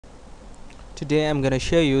Today I'm gonna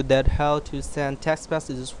show you that how to send text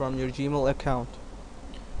messages from your Gmail account.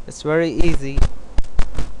 It's very easy.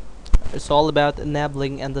 It's all about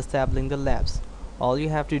enabling and disabling the labs. All you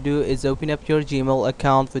have to do is open up your Gmail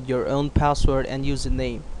account with your own password and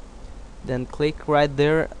username. Then click right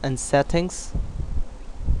there in settings.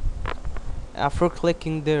 After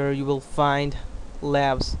clicking there, you will find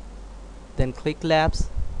labs. Then click labs.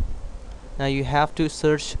 Now you have to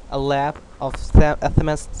search a lab of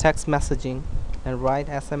SMS text messaging and write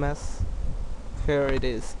SMS. Here it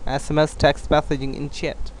is, SMS text messaging in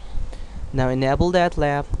chat. Now enable that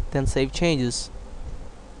lab, then save changes.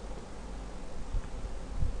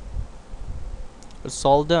 It's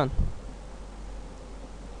all done.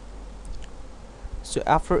 So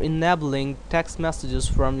after enabling text messages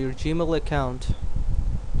from your Gmail account,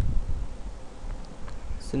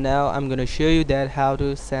 so now I'm gonna show you that how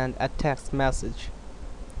to send a text message.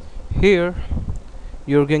 Here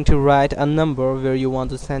you're going to write a number where you want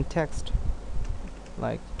to send text.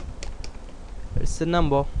 Like here's the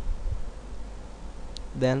number.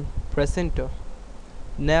 Then press enter.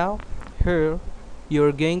 Now here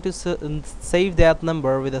you're going to save that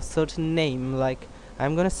number with a certain name. Like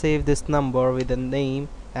I'm gonna save this number with a name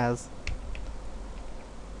as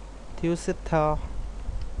Theosita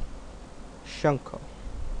Shankar.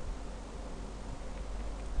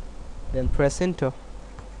 Then press enter.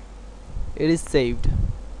 It is saved.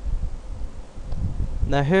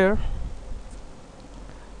 Now here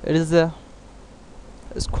it is a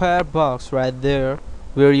square box right there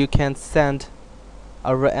where you can send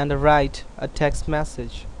and write a text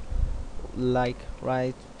message, like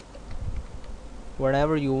write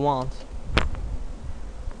whatever you want.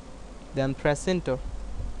 Then press enter.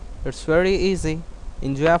 It's very easy.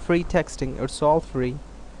 Enjoy free texting. It's all free.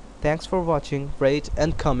 Thanks for watching. Rate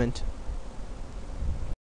and comment.